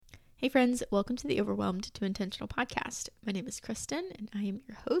Hey friends, welcome to the Overwhelmed to Intentional podcast. My name is Kristen and I am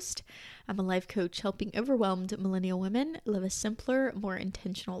your host. I'm a life coach helping overwhelmed millennial women live a simpler, more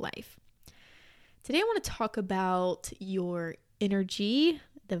intentional life. Today I want to talk about your energy,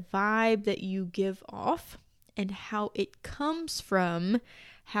 the vibe that you give off, and how it comes from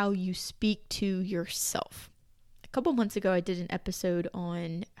how you speak to yourself. A couple months ago, I did an episode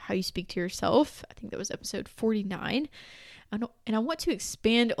on how you speak to yourself. I think that was episode 49. And I want to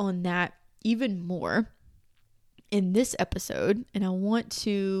expand on that even more in this episode. And I want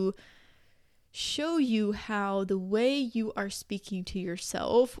to show you how the way you are speaking to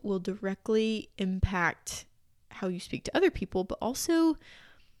yourself will directly impact how you speak to other people, but also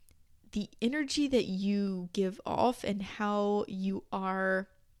the energy that you give off and how you are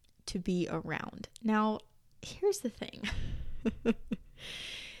to be around. Now, here's the thing.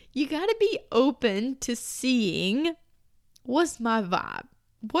 You got to be open to seeing, what's my vibe?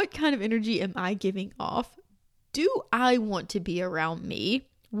 What kind of energy am I giving off? Do I want to be around me?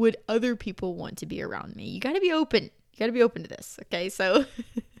 Would other people want to be around me? You got to be open. You got to be open to this. Okay. So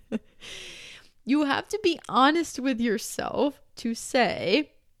you have to be honest with yourself to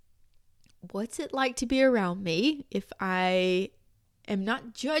say, what's it like to be around me? If I am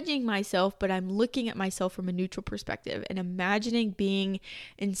not judging myself, but I'm looking at myself from a neutral perspective and imagining being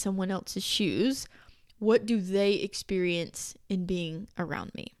in someone else's shoes, what do they experience in being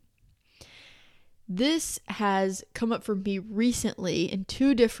around me? This has come up for me recently in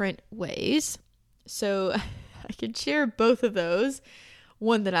two different ways. So I can share both of those.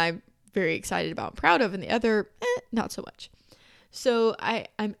 One that I'm very excited about and proud of, and the other, not so much. So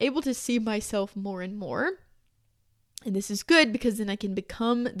I'm able to see myself more and more. And this is good because then I can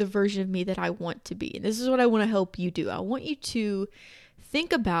become the version of me that I want to be. And this is what I want to help you do. I want you to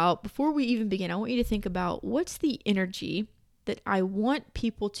think about, before we even begin, I want you to think about what's the energy that I want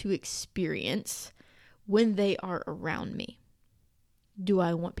people to experience when they are around me. Do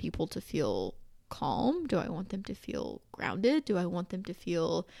I want people to feel calm? Do I want them to feel grounded? Do I want them to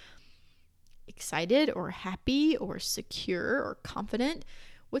feel excited or happy or secure or confident?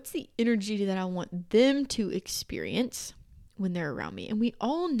 What's the energy that I want them to experience when they're around me? And we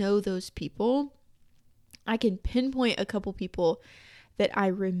all know those people. I can pinpoint a couple people that I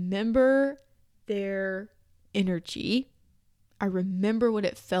remember their energy. I remember what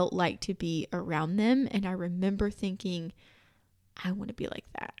it felt like to be around them. And I remember thinking, I want to be like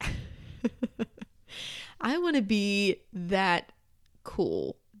that. I want to be that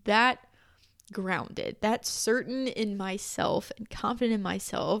cool, that grounded, that certain in myself and confident in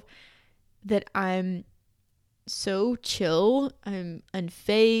myself, that I'm so chill, I'm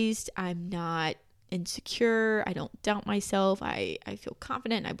unfazed, I'm not insecure, I don't doubt myself, I feel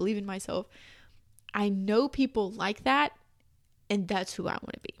confident, I believe in myself. I know people like that, and that's who I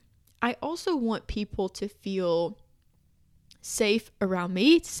want to be. I also want people to feel safe around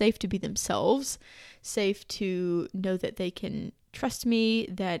me, safe to be themselves, safe to know that they can trust me,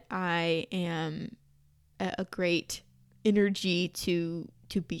 that I am a great energy to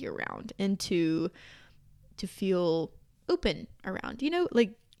be around and to feel open around,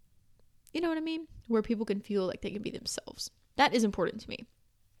 like, you know what I mean? Where people can feel like they can be themselves. That is important to me.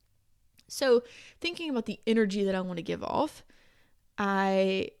 So thinking about the energy that I want to give off,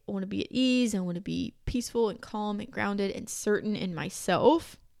 I want to be at ease. I want to be peaceful and calm and grounded and certain in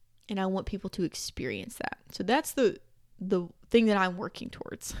myself. And I want people to experience that. So that's the thing that I'm working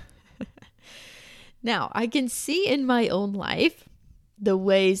towards. Now, I can see in my own life the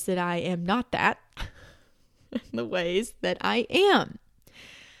ways that I am not that, the ways that I am.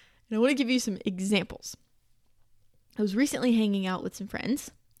 And I want to give you some examples. I was recently hanging out with some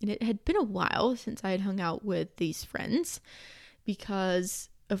friends, and it had been a while since I had hung out with these friends because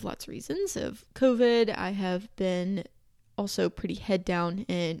of lots of reasons. Of COVID, I have been also pretty head down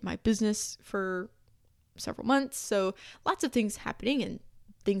in my business for several months. So lots of things happening and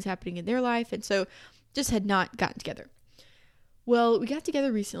things happening in their life. And so just had not gotten together. Well, we got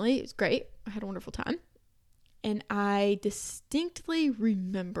together recently. It was great. I had a wonderful time. And I distinctly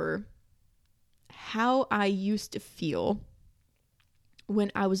remember how I used to feel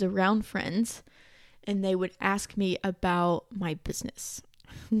when I was around friends and they would ask me about my business.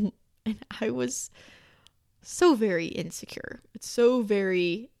 And I was so very insecure. It's so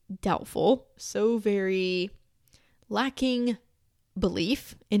very doubtful, so very lacking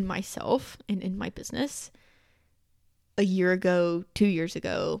belief in myself and in my business. A year ago, 2 years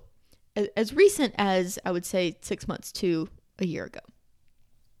ago, as recent as I would say 6 months to a year ago.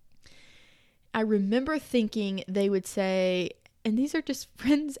 I remember thinking they would say, and these are just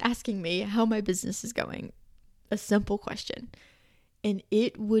friends asking me how my business is going, a simple question. and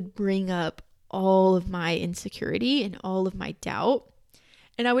it would bring up all of my insecurity and all of my doubt.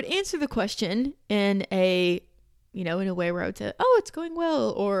 And I would answer the question in a way where I would say, oh, it's going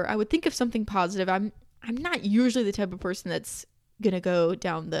well. Or I would think of something positive. I'm not usually the type of person that's going to go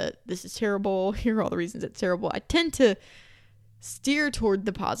down this is terrible. Here are all the reasons it's terrible. I tend to steer toward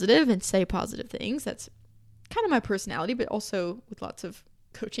the positive and say positive things. That's kind of my personality, but also with lots of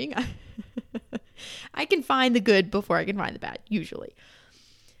coaching, I can find the good before I can find the bad, usually.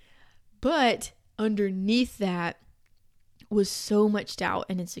 But underneath that was so much doubt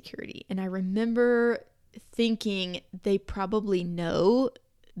and insecurity. And I remember thinking they probably know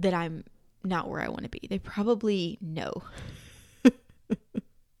that I'm not where I want to be. They probably know.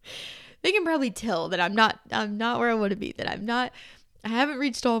 They can probably tell that I'm not where I want to be, that I haven't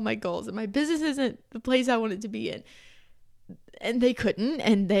reached all my goals, and my business isn't the place I want it to be in. And they couldn't,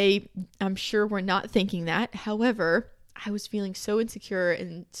 and I'm sure were not thinking that. However, I was feeling so insecure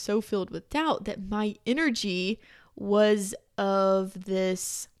and so filled with doubt that my energy was of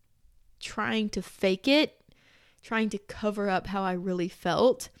this trying to fake it, trying to cover up how I really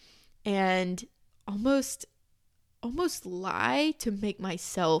felt, and almost lie to make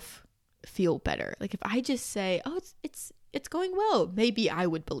myself feel better. Like if I just say, oh, it's going well, maybe I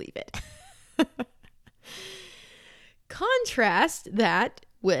would believe it. Contrast that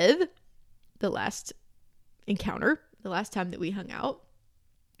with the last encounter, the last time that we hung out.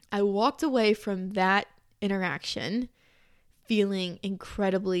 I walked away from that interaction feeling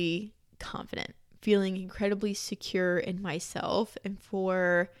incredibly confident, feeling incredibly secure in myself, and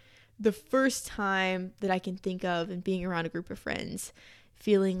for the first time that I can think of, and being around a group of friends,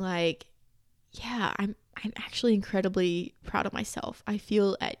 feeling like, yeah, I'm actually incredibly proud of myself. I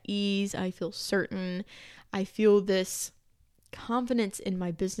feel at ease. I feel certain. I feel this confidence in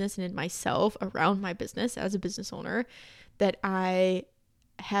my business and in myself around my business as a business owner that I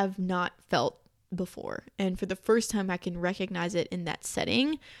have not felt before. And for the first time, I can recognize it in that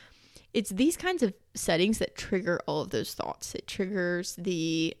setting. It's these kinds of settings that trigger all of those thoughts. It triggers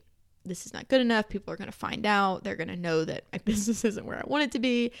this is not good enough. People are going to find out. They're going to know that my business isn't where I want it to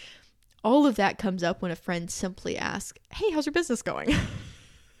be. All of that comes up when a friend simply asks, hey, how's your business going?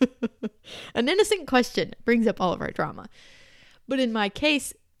 An innocent question brings up all of our drama. But in my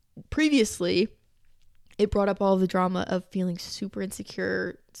case, previously, it brought up all of the drama of feeling super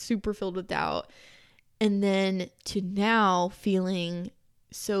insecure, super filled with doubt. And then to now feeling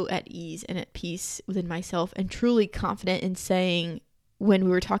so at ease and at peace within myself and truly confident in saying, when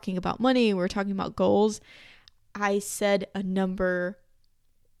we were talking about money, we were talking about goals, I said a number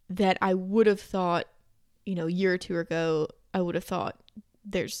that I would have thought, a year or two ago, I would have thought,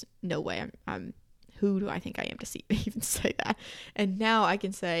 there's no way I'm who do I think I am to even say that? And now I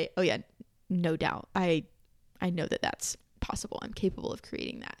can say, oh yeah, no doubt. I know that that's possible. I'm capable of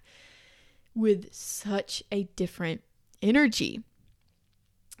creating that with such a different energy.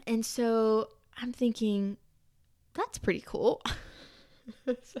 And so I'm thinking, that's pretty cool.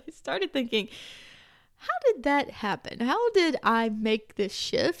 So I started thinking, how did that happen? How did I make this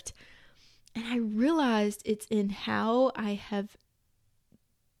shift? And I realized it's in how I have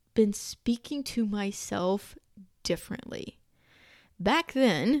been speaking to myself differently. Back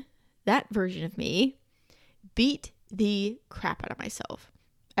then, that version of me beat the crap out of myself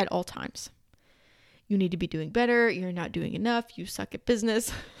at all times. You need to be doing better. You're not doing enough. You suck at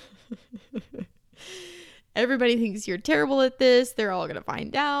business. Everybody thinks you're terrible at this. They're all going to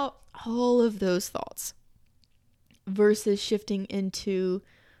find out. All of those thoughts. Versus shifting into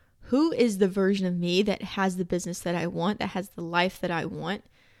who is the version of me that has the business that I want, that has the life that I want.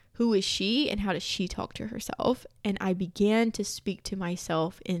 Who is she and how does she talk to herself? And I began to speak to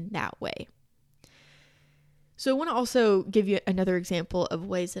myself in that way. So I want to also give you another example of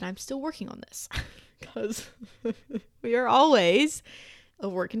ways that I'm still working on this. Because we are always a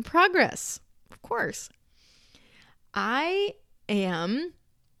work in progress, of course. I am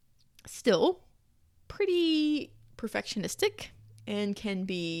still pretty perfectionistic and can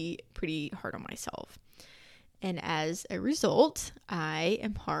be pretty hard on myself. And as a result, I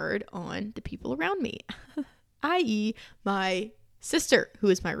am hard on the people around me, i.e. my sister, who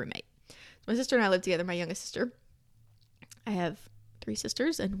is my roommate. My sister and I live together, my youngest sister. I have 3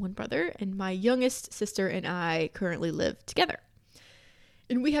 sisters and 1 brother, and my youngest sister and I currently live together.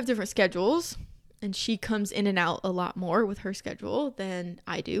 And we have different schedules, and she comes in and out a lot more with her schedule than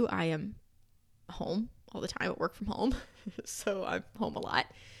I do. I am home all the time. I work from home, so I'm home a lot.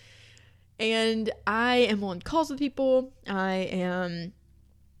 And I am on calls with people. I am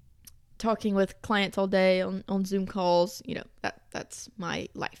talking with clients all day on Zoom calls. That's my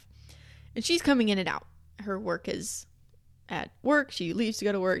life. And she's coming in and out. Her work has at work. She leaves to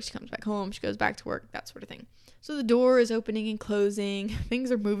go to work. She comes back home. She goes back to work, that sort of thing. So the door is opening and closing.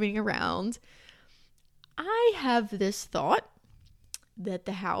 Things are moving around. I have this thought that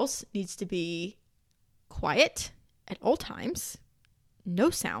the house needs to be quiet at all times. No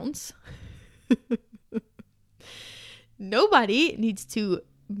sounds. Nobody needs to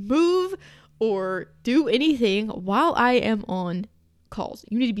move or do anything while I am on calls.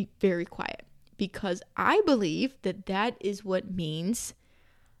 You need to be very quiet, because I believe that that is what means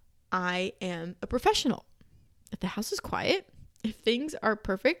I am a professional. If the house is quiet, if things are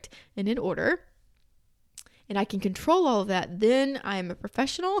perfect and in order, and I can control all of that, then I am a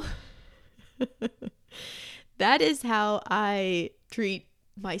professional. That is how I treat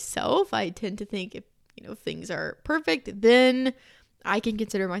myself. I tend to think if things are perfect, then I can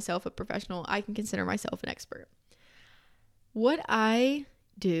consider myself a professional. I can consider myself an expert. What I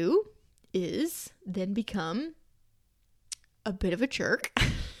do is then become a bit of a jerk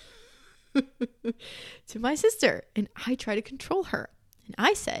to my sister, and I try to control her. And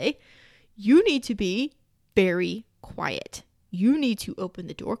I say, you need to be very quiet. You need to open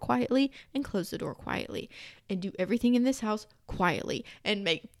the door quietly and close the door quietly and do everything in this house quietly and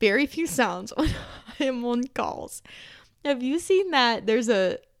make very few sounds when I am on calls. Have you seen that? There's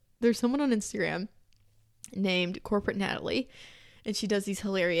someone on Instagram named Corporate Natalie, and she does these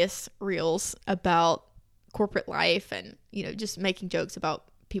hilarious reels about corporate life and, just making jokes about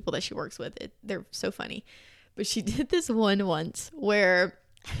people that she works with. They're so funny. But she did this one once where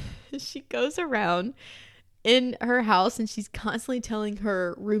she goes around in her house and she's constantly telling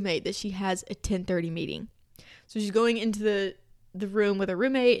her roommate that she has a 10:30 meeting. So she's going into the room with her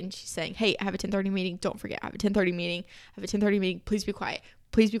roommate and she's saying, hey, I have a 10:30 meeting. Don't forget, I have a 10:30 meeting. I have a 10:30 meeting. Please be quiet.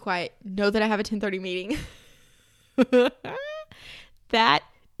 Please be quiet. Know that I have a 10:30 meeting. That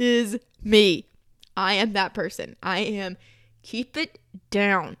is me. I am that person. I am, keep it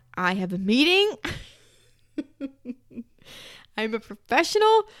down. I have a meeting. I'm a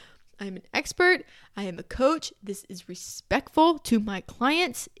professional. I'm an expert. I am a coach. This is respectful to my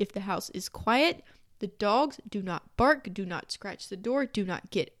clients. If the house is quiet, the dogs do not bark, do not scratch the door, do not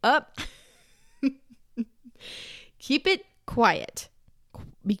get up. Keep it quiet.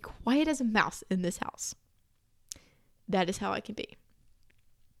 Be quiet as a mouse in this house. That is how I can be.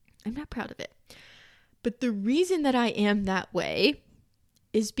 I'm not proud of it. But the reason that I am that way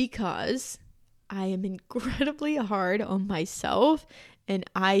is because I am incredibly hard on myself, and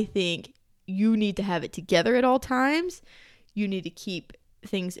I think you need to have it together at all times. You need to keep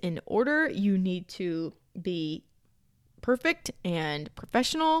things in order. You need to be perfect and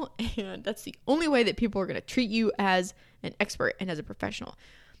professional, and that's the only way that people are going to treat you as an expert and as a professional,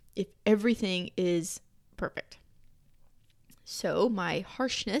 if everything is perfect. So my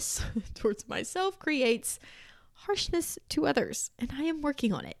harshness towards myself creates harshness to others, and I am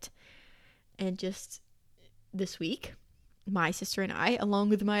working on it. And just this week, my sister and I, along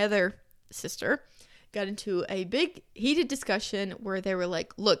with my other sister, got into a big heated discussion where they were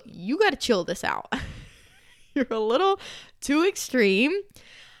like, look, you got to chill this out. You're a little too extreme.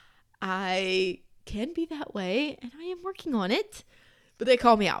 I can be that way, and I am working on it. But they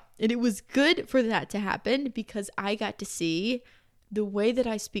called me out, and it was good for that to happen because I got to see the way that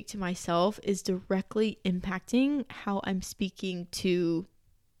I speak to myself is directly impacting how I'm speaking to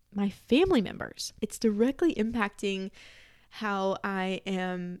my family members. It's directly impacting how I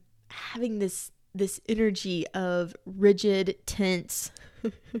am having this energy of rigid, tense,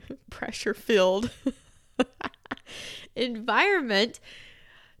 pressure-filled environment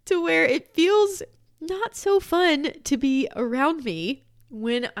to where it feels not so fun to be around me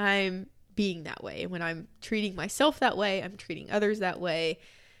when I'm being that way. When I'm treating myself that way, I'm treating others that way.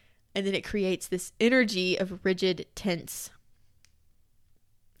 And then it creates this energy of rigid, tense,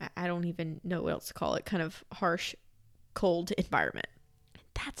 I don't even know what else to call it, kind of harsh, cold environment.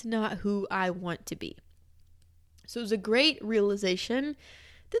 That's not who I want to be. So it was a great realization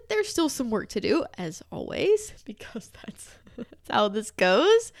that there's still some work to do, as always, because that's how this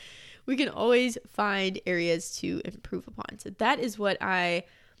goes. We can always find areas to improve upon. So that is what I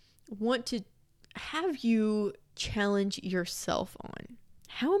want to have you challenge yourself on.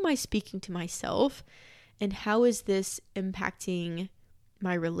 How am I speaking to myself? And how is this impacting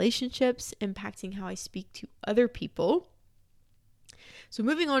my relationships, impacting how I speak to other people? So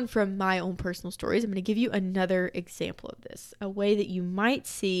moving on from my own personal stories, I'm going to give you another example of this, a way that you might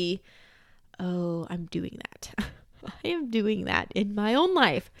see, oh, I'm doing that. I am doing that in my own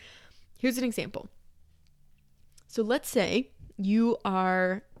life. Here's an example. So let's say you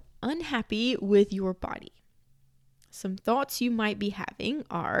are unhappy with your body. Some thoughts you might be having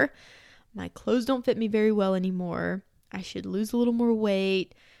are, my clothes don't fit me very well anymore. I should lose a little more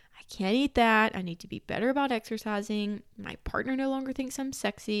weight. I can't eat that. I need to be better about exercising. My partner no longer thinks I'm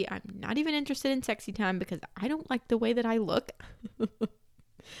sexy. I'm not even interested in sexy time because I don't like the way that I look.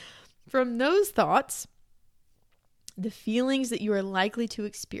 From those thoughts, the feelings that you are likely to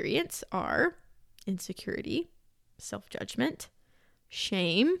experience are insecurity, self-judgment,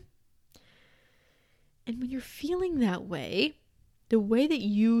 shame. And when you're feeling that way, the way that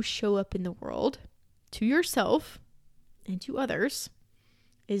you show up in the world to yourself and to others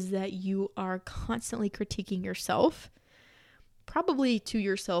is that you are constantly critiquing yourself, probably to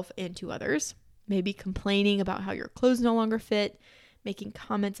yourself and to others, maybe complaining about how your clothes no longer fit, making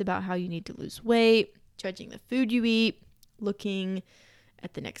comments about how you need to lose weight, judging the food you eat, looking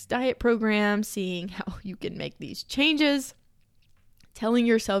at the next diet program, seeing how you can make these changes, telling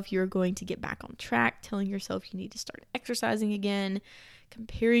yourself you're going to get back on track, telling yourself you need to start exercising again,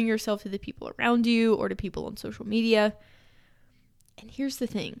 comparing yourself to the people around you or to people on social media. And here's the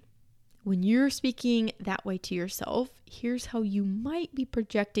thing. When you're speaking that way to yourself, here's how you might be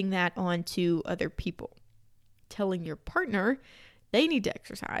projecting that onto other people. Telling your partner they need to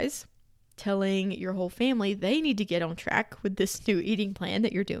exercise, telling your whole family they need to get on track with this new eating plan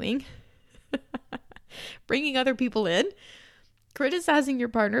that you're doing, bringing other people in, criticizing your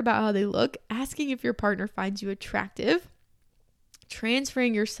partner about how they look, asking if your partner finds you attractive,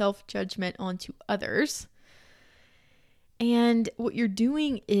 transferring your self-judgment onto others. And what you're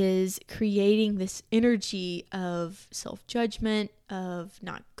doing is creating this energy of self-judgment, of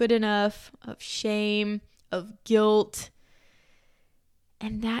not good enough, of shame, of guilt.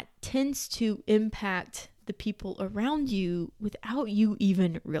 And that tends to impact the people around you without you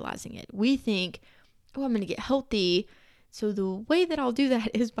even realizing it. We think, oh, I'm going to get healthy. So the way that I'll do that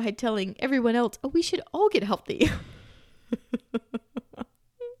is by telling everyone else, oh, we should all get healthy.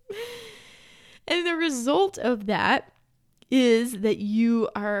 And the result of that is that you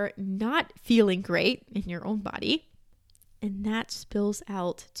are not feeling great in your own body, and that spills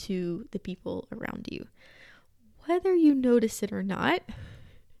out to the people around you. Whether you notice it or not,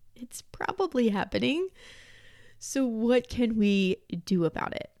 it's probably happening. So what can we do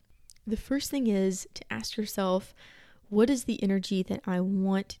about it? The first thing is to ask yourself, what is the energy that I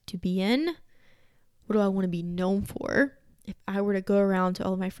want to be in? What do I want to be known for? If I were to go around to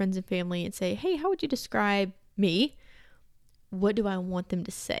all of my friends and family and say, hey, how would you describe me? What do I want them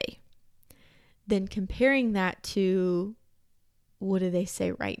to say? Then comparing that to what do they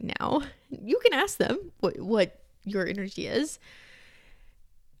say right now? You can ask them what your energy is.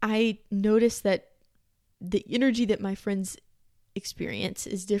 I noticed that the energy that my friends experience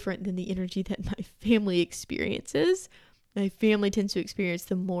is different than the energy that my family experiences. My family tends to experience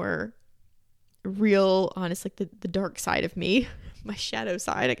the more real, honest, like the dark side of me, my shadow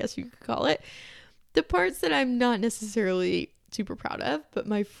side, I guess you could call it. The parts that I'm not necessarily super proud of, but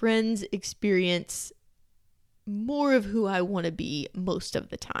my friends experience more of who I want to be most of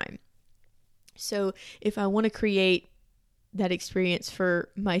the time. So if I want to create that experience for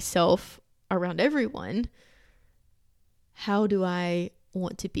myself around everyone, how do I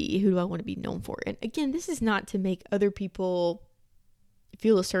want to be? Who do I want to be known for? And again, this is not to make other people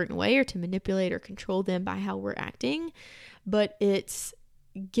feel a certain way or to manipulate or control them by how we're acting, but it's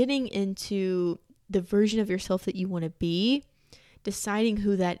getting into the version of yourself that you want to be, deciding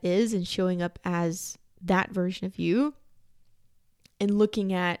who that is and showing up as that version of you, and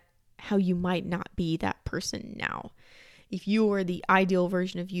looking at how you might not be that person now. If you were the ideal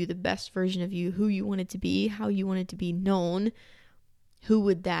version of you, the best version of you, who you wanted to be, how you wanted to be known, who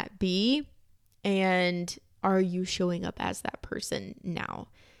would that be? And are you showing up as that person now?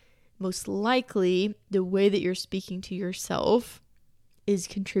 Most likely, the way that you're speaking to yourself is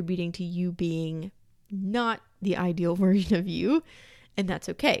contributing to you being not the ideal version of you, and that's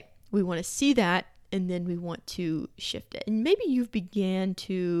okay. We want to see that, and then we want to shift it. And maybe you've begun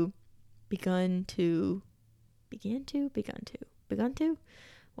to.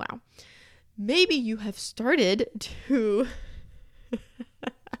 Wow. Maybe you have started to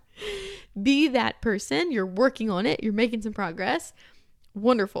be that person. You're working on it. You're making some progress.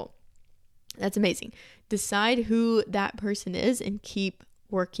 Wonderful. That's amazing. Decide who that person is and keep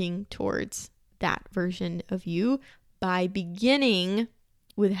working towards that version of you by beginning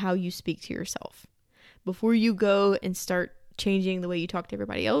with how you speak to yourself. Before you go and start changing the way you talk to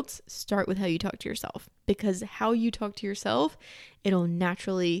everybody else, start with how you talk to yourself, because how you talk to yourself, it'll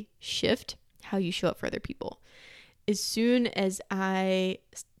naturally shift how you show up for other people. As soon as I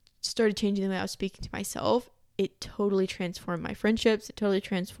started changing the way I was speaking to myself, it totally transformed my friendships. It totally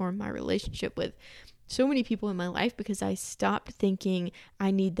transformed my relationship with so many people in my life, because I stopped thinking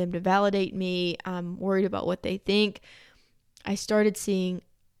I need them to validate me. I'm worried about what they think. I see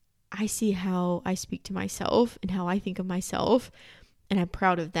how I speak to myself and how I think of myself, and I'm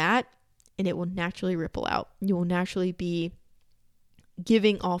proud of that, and it will naturally ripple out. You will naturally be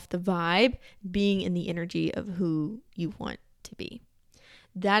giving off the vibe, being in the energy of who you want to be.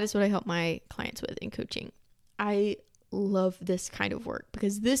 That is what I help my clients with in coaching. I love this kind of work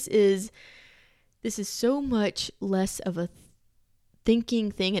because this is so much less of a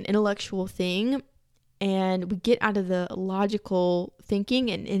thinking thing, an intellectual thing, and we get out of the logical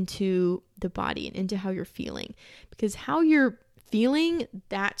thinking and into the body and into how you're feeling. Because how you're feeling,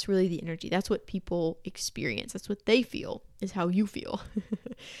 that's really the energy. That's what people experience. That's what they feel, is how you feel.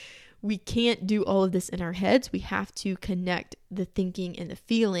 We can't do all of this in our heads. We have to connect the thinking and the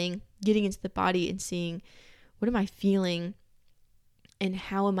feeling, getting into the body and seeing, what am I feeling and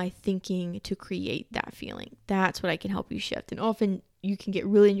how am I thinking to create that feeling? That's what I can help you shift. And often you can get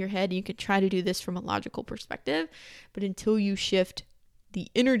really in your head and you can try to do this from a logical perspective, but until you shift the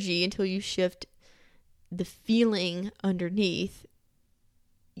energy, until you shift the feeling underneath,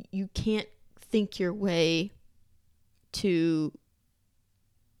 you can't think your way to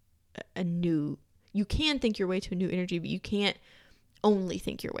you can think your way to a new energy, but you can't only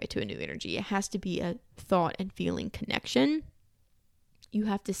think your way to a new energy. It has to be a thought and feeling connection. You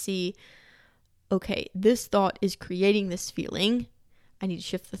have to see, okay, this thought is creating this feeling. I need to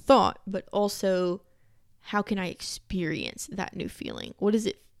shift the thought, but also how can I experience that new feeling? What does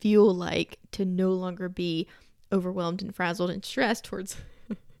it feel like to no longer be overwhelmed and frazzled and stressed towards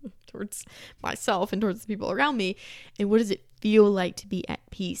myself and towards the people around me? And what does it feel like to be at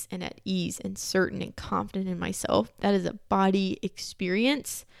peace and at ease and certain and confident in myself? That is a body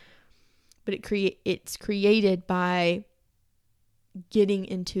experience, but it's created by getting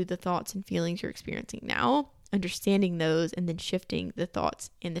into the thoughts and feelings you're experiencing now, understanding those, and then shifting the thoughts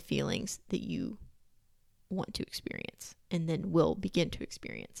and the feelings that you want to experience and then will begin to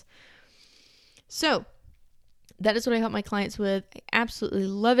experience. So that is what I help my clients with. I absolutely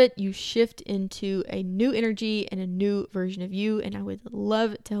love it. You shift into a new energy and a new version of you, and I would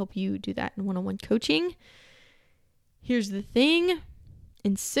love to help you do that in one-on-one coaching. Here's the thing.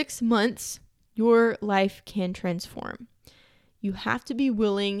 In 6 months, your life can transform. You have to be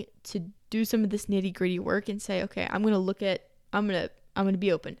willing to do some of this nitty-gritty work and say, okay, I'm going to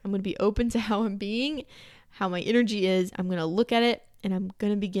be open. I'm going to be open to how I'm being, how my energy is. I'm going to look at it and I'm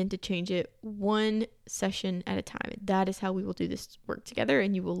going to begin to change it one session at a time. That is how we will do this work together.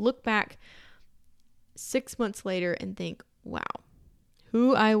 And you will look back 6 months later and think, wow,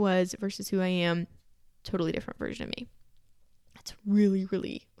 who I was versus who I am, totally different version of me. That's really,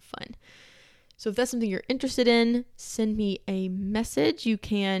 really fun. So if that's something you're interested in, send me a message. You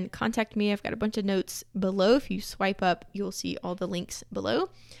can contact me. I've got a bunch of notes below. If you swipe up, you'll see all the links below.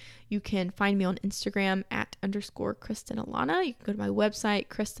 You can find me on Instagram at _Kristen Alana. You can go to my website,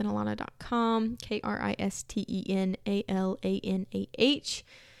 KristenAlana.com, KristenAlanah.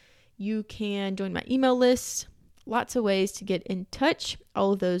 You can join my email list. Lots of ways to get in touch.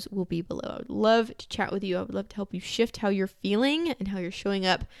 All of those will be below. I would love to chat with you. I would love to help you shift how you're feeling and how you're showing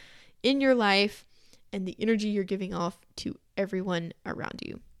up in your life and the energy you're giving off to everyone around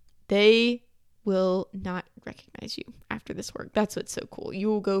you. They will not recognize you after this work. That's what's so cool. You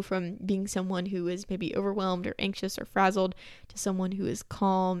will go from being someone who is maybe overwhelmed or anxious or frazzled to someone who is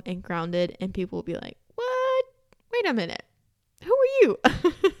calm and grounded, and people will be like, what? Wait a minute. Who are you?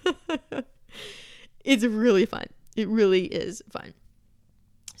 It's really fun. It really is fun.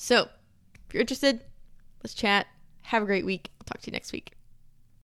 So if you're interested, let's chat. Have a great week. I'll talk to you next week.